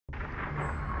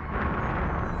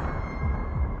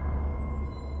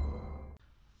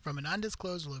From an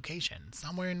undisclosed location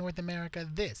somewhere in North America,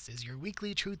 this is your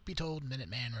weekly Truth Be Told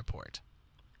Minuteman Report.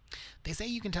 They say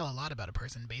you can tell a lot about a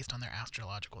person based on their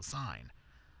astrological sign.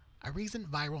 A recent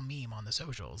viral meme on the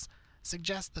socials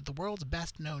suggests that the world's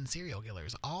best-known serial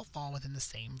killers all fall within the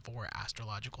same four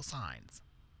astrological signs: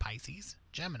 Pisces,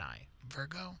 Gemini,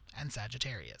 Virgo, and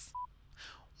Sagittarius.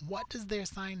 What does their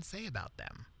sign say about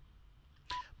them?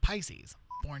 Pisces,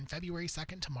 born February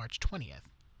 2nd to March 20th.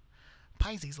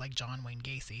 Pisces, like John Wayne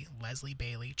Gacy, Leslie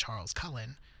Bailey, Charles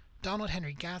Cullen, Donald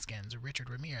Henry Gaskins,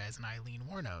 Richard Ramirez, and Eileen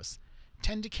Wuornos,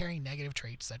 tend to carry negative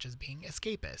traits such as being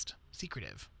escapist,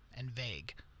 secretive, and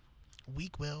vague,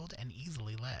 weak-willed, and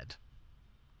easily led.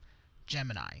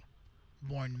 Gemini,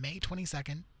 born May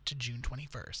 22nd to June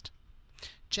 21st.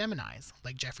 Geminis,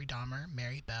 like Jeffrey Dahmer,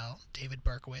 Mary Bell, David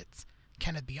Berkowitz,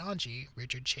 Kenneth Bianchi,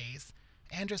 Richard Chase,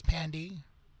 Andres Pandy,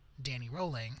 Danny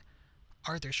Rowling,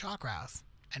 Arthur Shawcross,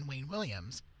 and Wayne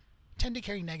Williams, tend to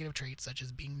carry negative traits such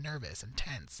as being nervous and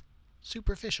tense,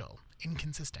 superficial,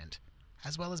 inconsistent,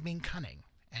 as well as being cunning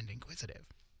and inquisitive.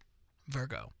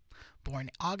 Virgo,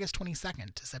 born August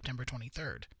 22nd to September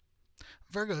 23rd.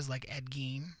 Virgos like Ed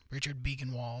Gein, Richard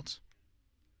Biegenwald,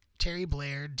 Terry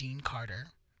Blair, Dean Carter,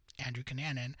 Andrew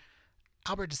Cunanan,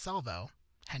 Albert DeSalvo,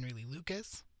 Henry Lee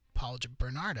Lucas, Paul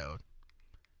Bernardo,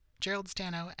 Gerald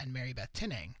Stano, and Mary Beth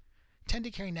Tinning tend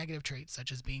to carry negative traits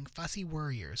such as being fussy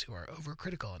worriers who are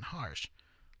overcritical and harsh,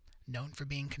 known for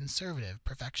being conservative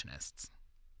perfectionists.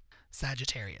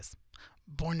 Sagittarius,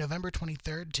 born November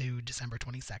 23rd to December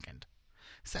 22nd.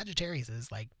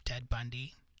 Sagittariuses like Ted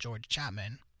Bundy, George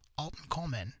Chapman, Alton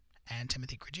Coleman, and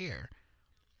Timothy Crosier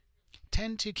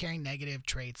tend to carry negative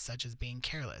traits such as being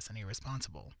careless and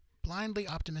irresponsible, blindly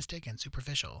optimistic and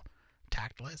superficial,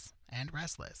 tactless, and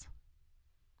restless.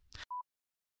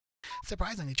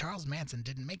 Surprisingly, Charles Manson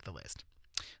didn't make the list,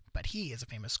 but he is a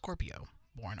famous Scorpio,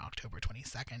 born October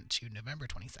 22nd to November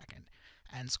 22nd,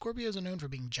 and Scorpios are known for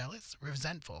being jealous,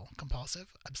 resentful,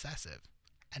 compulsive, obsessive,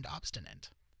 and obstinate.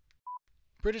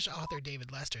 British author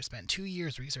David Lester spent 2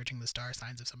 years researching the star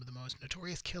signs of some of the most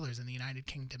notorious killers in the United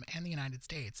Kingdom and the United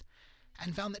States,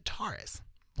 and found that Taurus,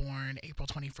 born April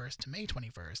 21st to May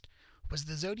 21st, was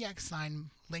the zodiac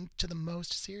sign linked to the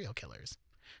most serial killers.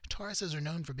 Tauruses are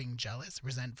known for being jealous,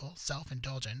 resentful,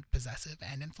 self-indulgent, possessive,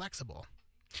 and inflexible.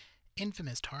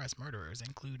 Infamous Taurus murderers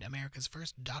include America's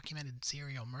first documented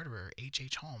serial murderer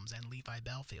H.H. Holmes and Levi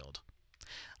Belfield.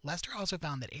 Lester also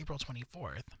found that April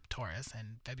 24th, Taurus,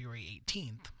 and February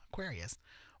 18th, Aquarius,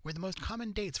 were the most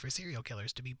common dates for serial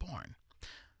killers to be born.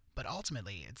 But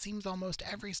ultimately, it seems almost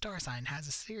every star sign has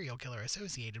a serial killer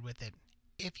associated with it,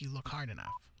 if you look hard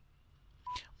enough.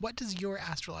 What does your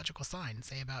astrological sign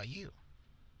say about you?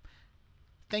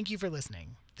 Thank you for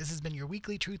listening. This has been your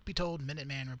weekly Truth Be Told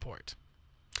Minuteman Report.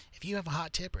 If you have a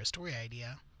hot tip or a story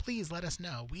idea, please let us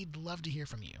know. We'd love to hear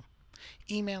from you.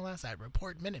 Email us at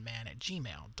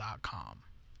reportminuteman@gmail.com.